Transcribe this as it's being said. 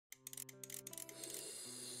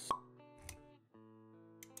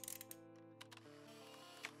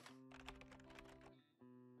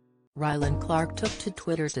Rylan Clark took to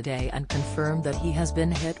Twitter today and confirmed that he has been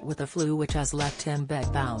hit with the flu, which has left him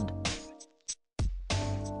bedbound.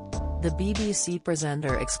 The BBC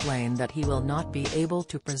presenter explained that he will not be able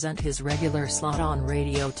to present his regular slot on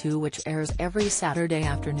Radio 2, which airs every Saturday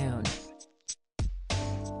afternoon.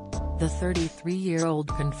 The 33-year-old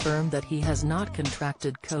confirmed that he has not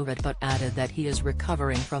contracted COVID but added that he is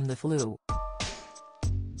recovering from the flu.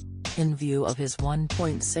 In view of his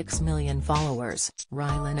 1.6 million followers,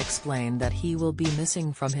 Rylan explained that he will be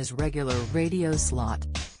missing from his regular radio slot.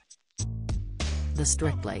 The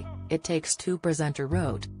Strictly It Takes Two presenter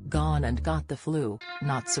wrote, "Gone and got the flu,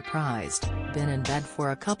 not surprised, been in bed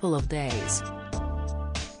for a couple of days.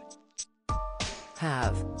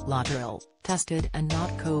 Have, lateral, tested and not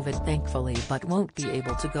COVID thankfully, but won't be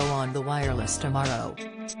able to go on the wireless tomorrow.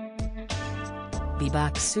 Be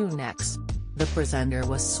back soon next." The presenter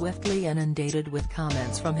was swiftly inundated with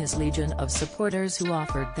comments from his legion of supporters who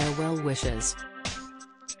offered their well wishes.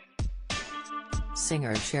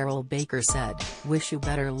 Singer Cheryl Baker said, "Wish you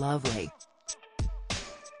better, lovely."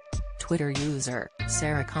 Twitter user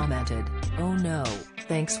Sarah commented, "Oh no,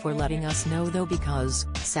 thanks for letting us know though, because,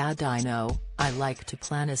 sad I know, I like to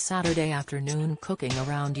plan a Saturday afternoon cooking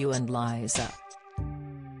around you and Liza."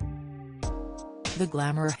 The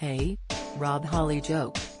glamour hey? Rob Holly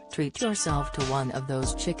joked, "Treat yourself to one of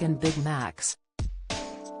those chicken Big Macs.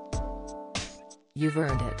 You've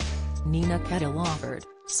earned it." Nina Kettle offered,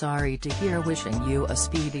 "Sorry to hear, wishing you a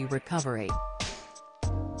speedy recovery.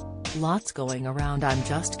 Lots going around, I'm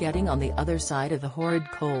just getting on the other side of the horrid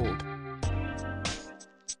cold."